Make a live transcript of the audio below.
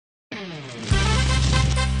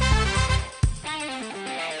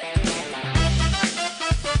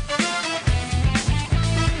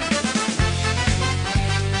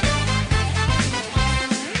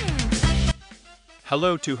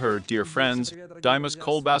Hello to her, dear friends. Dimas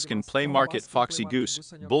Kolbaskin Play Market Foxy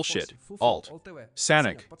Goose. Bullshit. Alt.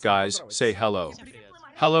 Sanic. Guys, say hello.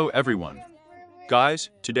 Hello everyone. Guys,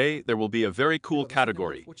 today there will be a very cool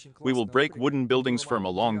category. We will break wooden buildings from a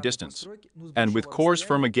long distance. And with cores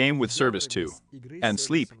from a game with service too. And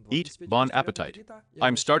sleep, eat, bon appetit.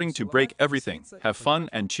 I'm starting to break everything, have fun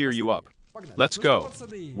and cheer you up. Let's go.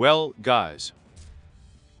 Well, guys.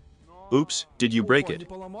 Oops, did you break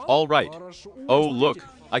it? All right. Oh look,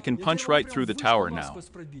 I can punch right through the tower now.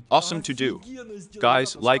 Awesome to do.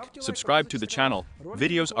 Guys, like, subscribe to the channel,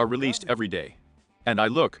 videos are released every day. And I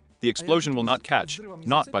look, the explosion will not catch,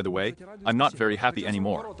 not by the way, I'm not very happy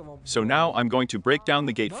anymore. So now I'm going to break down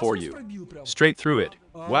the gate for you. Straight through it.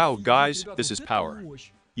 Wow guys, this is power.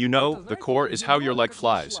 You know, the core is how you're like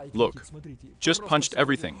flies, look. Just punched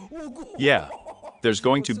everything. Yeah. There's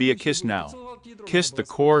going to be a kiss now. Kiss the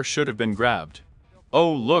core should have been grabbed.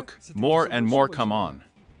 Oh look, more and more come on.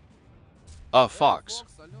 A fox.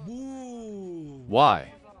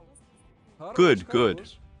 Why? Good,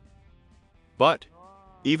 good. But,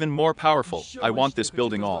 even more powerful, I want this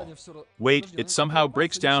building all. Wait, it somehow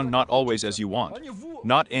breaks down not always as you want.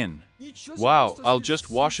 Not in. Wow, I'll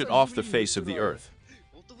just wash it off the face of the earth.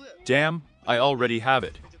 Damn, I already have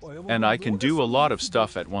it. And I can do a lot of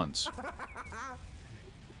stuff at once.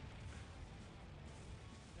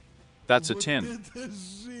 That's a tin.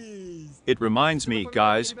 It reminds me,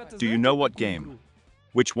 guys, do you know what game?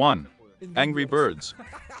 Which one? Angry Birds.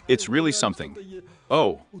 It's really something.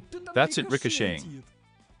 Oh, that's it ricocheting.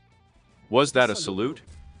 Was that a salute?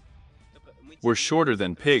 We're shorter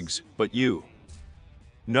than pigs, but you.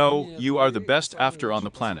 No, you are the best after on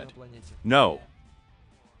the planet. No.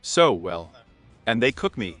 So, well. And they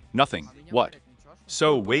cook me, nothing, what?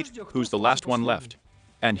 So wait, who's the last one left?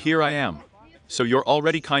 And here I am. So you're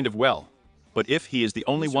already kind of well. But if he is the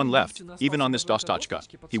only one left, even on this dostachka,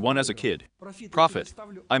 he won as a kid. Profit.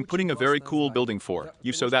 I'm putting a very cool building for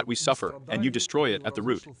you so that we suffer, and you destroy it at the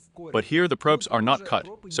root. But here the probes are not cut,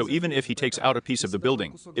 so even if he takes out a piece of the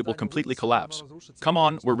building, it will completely collapse. Come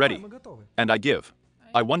on, we're ready. And I give.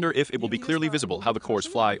 I wonder if it will be clearly visible how the cores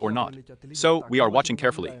fly or not. So, we are watching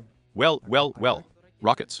carefully. Well.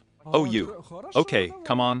 Rockets. Oh you. Okay,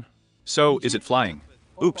 come on. So, is it flying?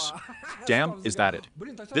 Oops. Damn, is that it?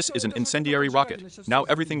 This is an incendiary rocket. Now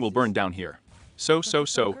everything will burn down here. So,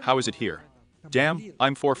 how is it here? Damn,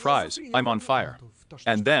 I'm for fries. I'm on fire.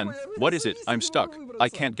 And then, what is it? I'm stuck. I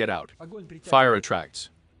can't get out. Fire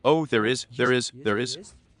attracts. Oh, there is.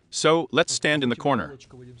 So, let's stand in the corner.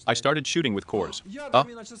 I started shooting with cores.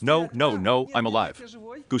 No, I'm alive.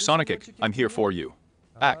 Gusanikik, I'm here for you.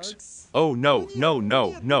 Axe. Oh no.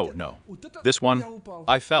 This one.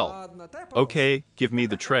 I fell. Okay, give me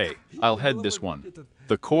the tray. I'll head this one.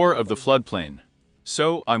 The core of the floodplain.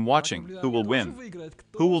 So, I'm watching. Who will win?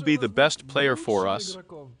 Who will be the best player for us?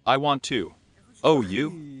 I want to. Oh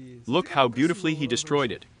you? Look how beautifully he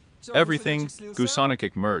destroyed it. Everything,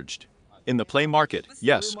 Gusanikik merged. In the play market,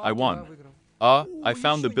 yes, I won. I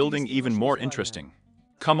found the building even more interesting.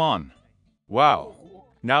 Come on. Wow.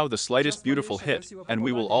 Now the slightest beautiful hit, and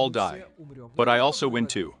we will all die. But I also win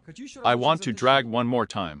too. I want to drag one more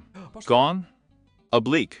time. Gone?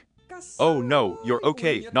 Oblique. Oh no, you're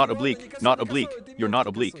okay, not oblique, you're not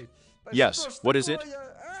oblique. Yes, what is it?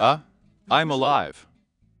 I'm alive.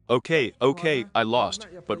 Okay, I lost,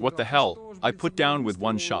 but what the hell, I put down with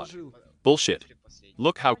one shot. Bullshit.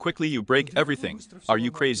 Look how quickly you break everything, are you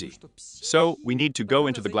crazy? So, we need to go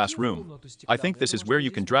into the glass room. I think this is where you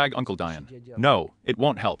can drag Uncle Diane. No, it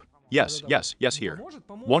won't help. Yes, here.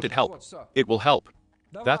 Won't it help? It will help.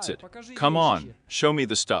 That's it. Come on, show me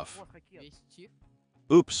the stuff.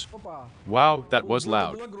 Oops. Wow, that was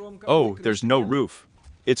loud. Oh, there's no roof.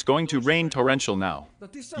 It's going to rain torrential now.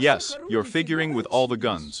 Yes, you're figuring with all the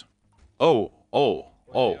guns. Oh.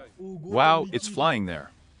 Wow, it's flying there.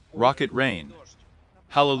 Rocket rain.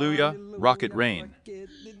 Hallelujah, rocket rain.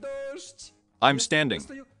 I'm standing.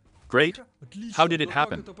 Great. How did it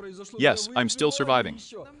happen? Yes, I'm still surviving.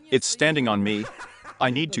 It's standing on me. I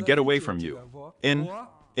need to get away from you.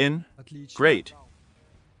 In. Great.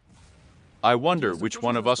 I wonder which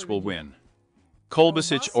one of us will win.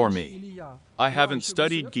 Kolbasic or me. I haven't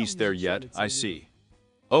studied geese there yet, I see.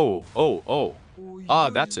 Oh.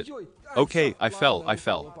 That's it. Okay, I fell.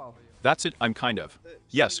 That's it, I'm kind of.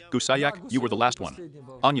 Yes, Gusayak, you were the last one.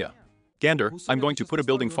 Anya. Gander, I'm going to put a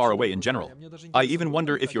building far away in general. I even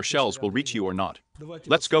wonder if your shells will reach you or not.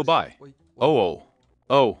 Let's go by. Oh,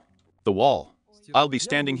 the wall. I'll be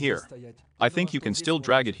standing here. I think you can still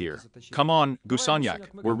drag it here. Come on,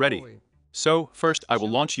 Gusanyak, we're ready. So, first I will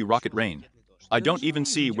launch you rocket rain. I don't even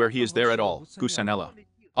see where he is there at all, Gusanella.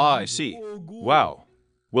 Ah, I see. Wow.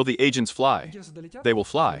 Will the agents fly? They will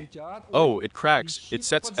fly. Oh, it cracks. It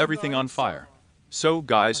sets everything on fire. So,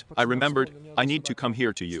 guys, I remembered, I need to come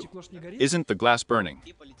here to you. Isn't the glass burning?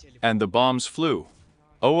 And the bombs flew.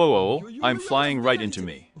 Oh, I'm flying right into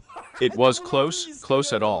me. It was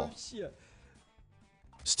close at all.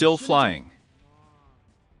 Still flying.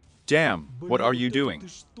 Damn, what are you doing?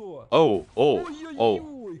 Oh,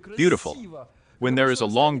 beautiful. When there is a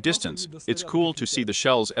long distance, it's cool to see the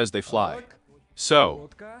shells as they fly. So,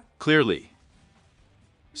 clearly.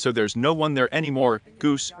 So there's no one there anymore.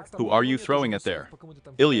 Goose, who are you throwing at there?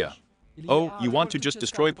 Ilya. Oh, you want to just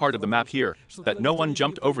destroy part of the map here, that no one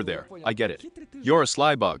jumped over there. I get it. You're a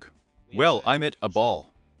sly bug. Well, I'm it, a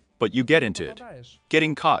ball. But you get into it.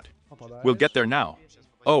 Getting caught. We'll get there now.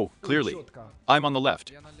 Oh, clearly. I'm on the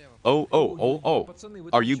left. Oh.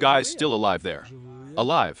 Are you guys still alive there?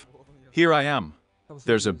 Alive. Here I am.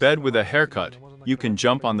 There's a bed with a haircut. You can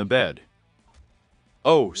jump on the bed.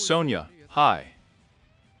 Oh, Sonia, hi.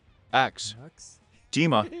 Axe.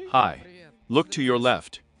 Dima, hi. Look to your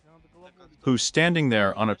left. Who's standing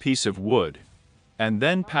there on a piece of wood? And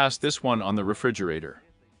then pass this one on the refrigerator.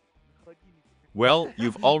 Well,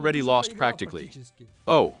 you've already lost practically.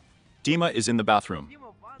 Oh, Dima is in the bathroom.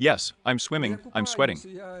 Yes, I'm swimming, I'm sweating.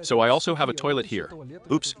 So I also have a toilet here.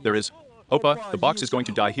 Oops, there is. Opa, the box is going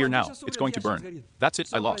to die here now. It's going to burn. That's it,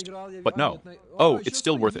 I lost. But no. Oh, it's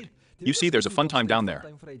still worth it. You see, there's a fun time down there.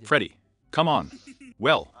 Freddy, come on.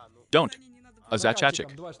 Well, don't. A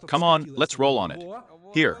Zachachik. Come on, let's roll on it.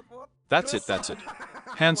 Here. That's it.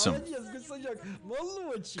 Handsome.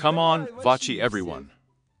 Come on, Vachi everyone.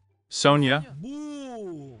 Sonia.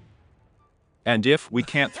 And if we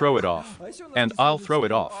can't throw it off, and I'll throw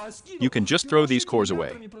it off, you can just throw these cores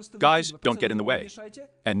away. Guys, don't get in the way.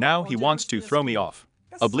 And now he wants to throw me off.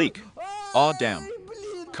 Oblique. Aw, damn.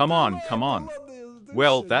 Come on.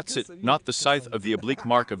 Well, that's it, not the scythe of the oblique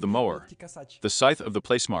mark of the mower. The scythe of the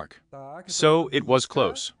place mark. So, it was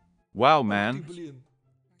close. Wow, man.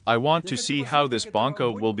 I want to see how this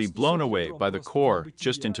bonko will be blown away by the core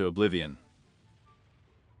just into oblivion.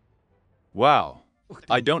 Wow.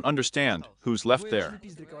 I don't understand who's left there.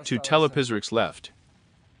 Two telepizrics left.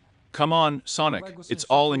 Come on, Sonic, it's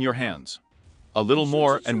all in your hands. A little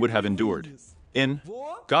more and would have endured. In.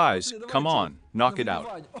 Guys, come on, knock it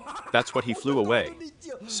out. That's what he flew away.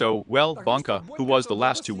 So, well, Bonka, who was the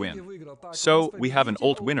last to win. So, we have an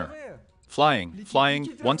old winner. Flying,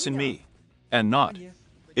 once in me. And not.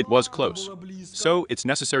 It was close. So, it's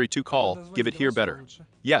necessary to call, give it here better.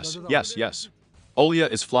 Yes. Olya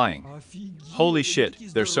is flying. Holy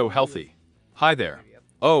shit, they're so healthy. Hi there.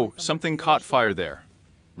 Oh, something caught fire there.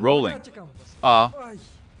 Rolling.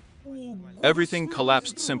 Everything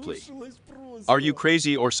collapsed simply. Are you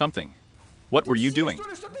crazy or something? What were you doing?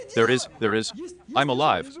 There is. I'm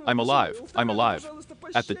alive.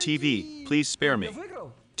 At the TV, please spare me.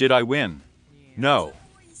 Did I win? No.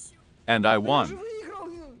 And I won.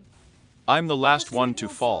 I'm the last one to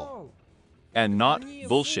fall. And not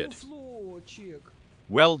bullshit.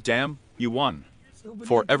 Well, damn, you won.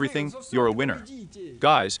 For everything, you're a winner.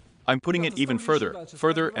 Guys, I'm putting it even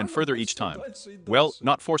further and further each time. Well,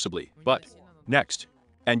 not forcibly, but next.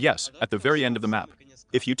 And yes, at the very end of the map.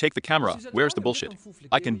 If you take the camera, where's the bullshit?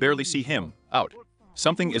 I can barely see him. Out.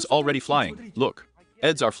 Something is already flying. Look.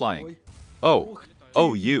 Eds are flying. Oh,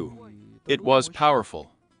 you. It was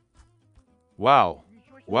powerful. Wow,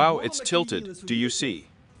 it's tilted, do you see?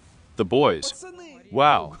 The boys.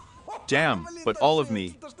 Wow. Damn, but all of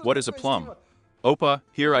me, what is a plum? Opa,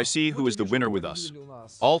 here I see who is the winner with us.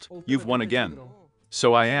 Alt, you've won again.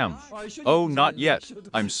 So I am. Oh, not yet,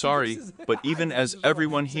 I'm sorry, but even as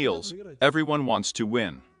everyone heals, everyone wants to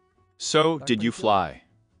win. So, did you fly?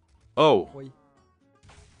 Oh.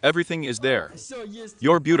 Everything is there.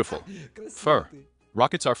 You're beautiful. Fur.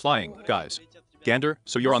 Rockets are flying, guys. Gander,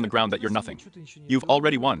 so you're on the ground that you're nothing. You've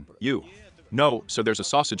already won, you. No, so there's a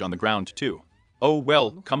sausage on the ground too. Oh well,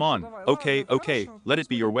 come on. Okay, let it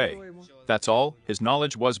be your way. That's all, his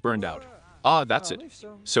knowledge was burned out. Ah, that's it.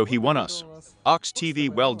 So he won us. Ox TV,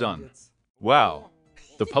 well done. Wow.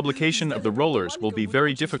 The publication of the rollers will be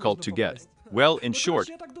very difficult to get. Well, in short,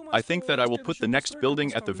 I think that I will put the next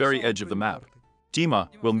building at the very edge of the map. Dima,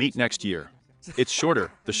 we'll meet next year. It's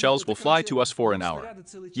shorter, the shells will fly to us for an hour.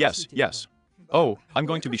 Yes. Oh, I'm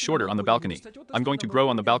going to be shorter on the balcony. I'm going to grow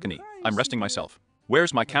on the balcony. I'm resting myself.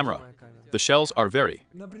 Where's my camera? The shells are very.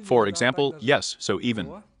 For example, yes, so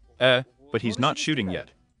even. But he's not shooting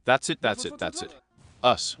yet. That's it.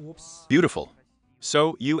 Us. Beautiful.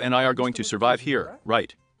 So, you and I are going to survive here,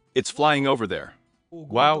 right? It's flying over there.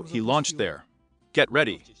 Wow, he launched there. Get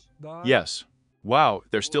ready. Yes. Wow,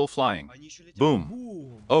 they're still flying.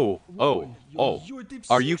 Boom. Oh, oh, oh.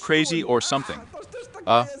 Are you crazy or something?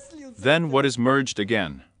 Then what is merged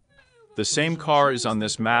again? The same car is on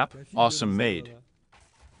this map, awesome made.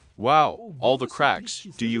 Wow, all the cracks,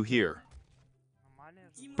 do you hear?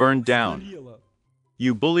 Burned down.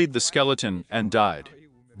 You bullied the skeleton and died.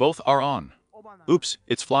 Both are on. Oops,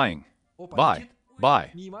 it's flying. Bye.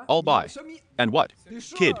 Bye. All bye. And what?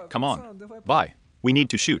 Kid, come on. Bye. We need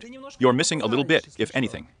to shoot. You're missing a little bit, if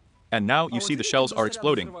anything. And now you see the shells are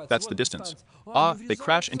exploding, that's the distance. They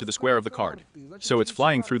crash into the square of the card. So it's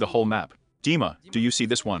flying through the whole map. Dima, do you see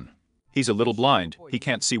this one? He's a little blind, he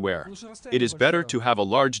can't see where. It is better to have a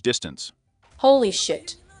large distance. Holy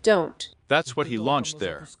shit, don't. That's what he launched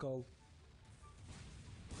there.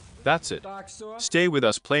 That's it. Stay with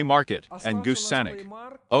us, play market, and Goose Sanic.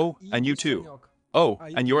 Oh, and you too. Oh,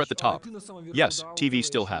 and you're at the top. Yes, TV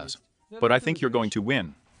still has. But I think you're going to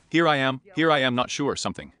win. Here I am not sure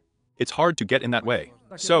something. It's hard to get in that way.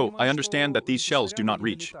 So, I understand that these shells do not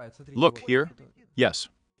reach. Look, here. Yes.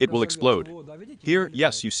 It will explode. Here,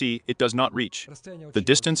 yes, you see, it does not reach. The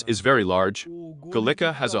distance is very large.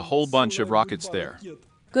 Galika has a whole bunch of rockets there.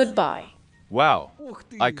 Goodbye. Wow.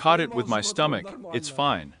 I caught it with my stomach, it's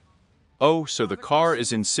fine. Oh, so the car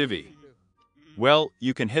is in Civi. Well,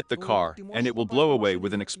 you can hit the car, and it will blow away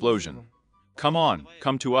with an explosion. Come on,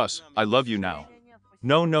 come to us, I love you now.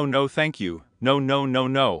 No, no, no, thank you. No, no, no,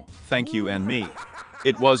 no, thank you and me.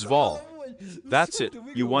 It was Vol. That's it,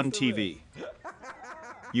 you won TV.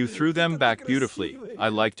 You threw them back beautifully, I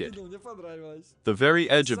liked it. The very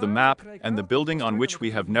edge of the map and the building on which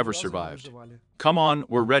we have never survived. Come on,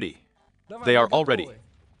 we're ready. They are all ready.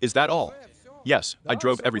 Is that all? Yes, I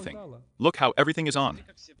drove everything. Look how everything is on.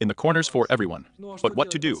 In the corners for everyone. But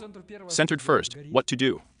what to do? Centered first, what to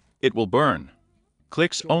do? It will burn.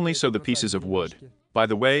 Clicks only so the pieces of wood. By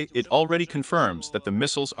the way, it already confirms that the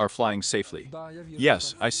missiles are flying safely.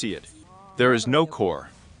 Yes, I see it. There is no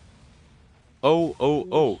core. Oh, oh,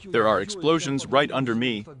 oh, there are explosions right under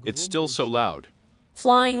me, it's still so loud.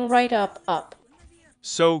 Flying right up.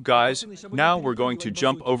 So, guys, now we're going to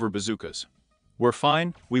jump over bazookas. We're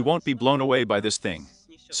fine, we won't be blown away by this thing.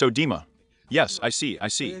 So, Dima. Yes, I see.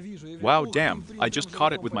 Wow, damn, I just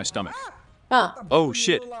caught it with my stomach. Oh,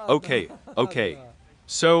 shit, okay.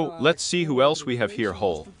 So, let's see who else we have here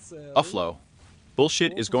whole. Uflo.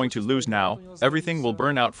 Bullshit is going to lose now, everything will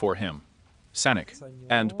burn out for him. Sanic.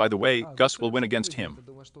 And, by the way, Gus will win against him.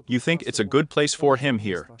 You think it's a good place for him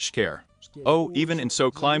here, Shkare. Oh, even in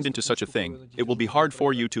so climbed into such a thing, it will be hard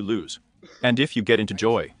for you to lose. And if you get into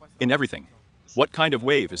joy, in everything. What kind of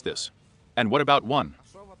wave is this? And what about one?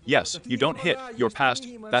 Yes, you don't hit, you're past,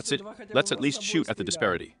 that's it, let's at least shoot at the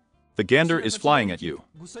disparity. The gander is flying at you.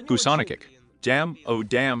 Gusanikik. Damn, oh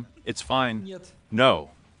damn, it's fine.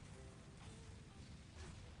 No.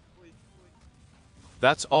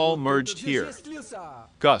 That's all merged here.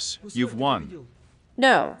 Gus, you've won.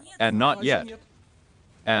 No. And not yet.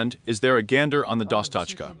 And, is there a gander on the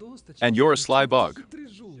Dostachka? And you're a sly bug.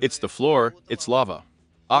 It's the floor, it's lava.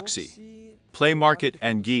 Oxy. Play market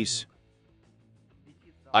and geese.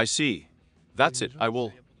 I see. That's it, I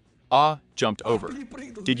will. Jumped over.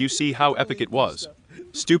 Did you see how epic it was?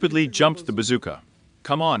 Stupidly jumped the bazooka.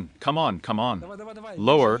 Come on.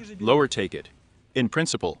 Lower, take it. In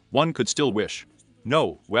principle, one could still wish.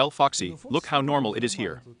 No, well, Foxy, look how normal it is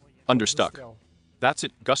here. Understuck. That's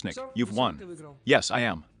it, Gusnik, you've won. Yes, I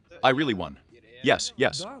am. I really won. Yes.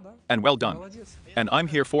 And well done. And I'm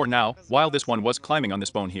here for now, while this one was climbing on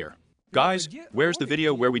this bone here. Guys, where's the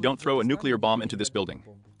video where we don't throw a nuclear bomb into this building?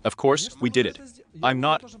 Of course, we did it.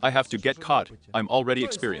 I have to get caught, I'm already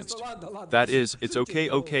experienced. That is, it's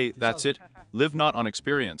okay, that's it. Live not on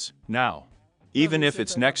experience, now. Even if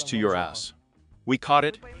it's next to your ass. We caught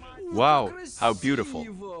it. Wow, how beautiful.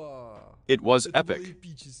 It was epic.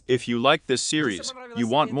 If you like this series, you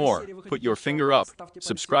want more, put your finger up,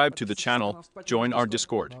 subscribe to the channel, join our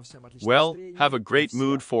Discord. Well, have a great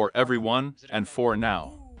mood for everyone, and for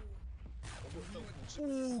now.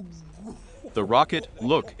 The rocket,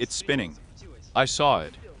 look, it's spinning. I saw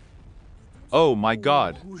it. Oh my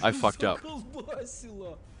god, I fucked up.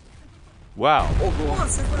 Wow.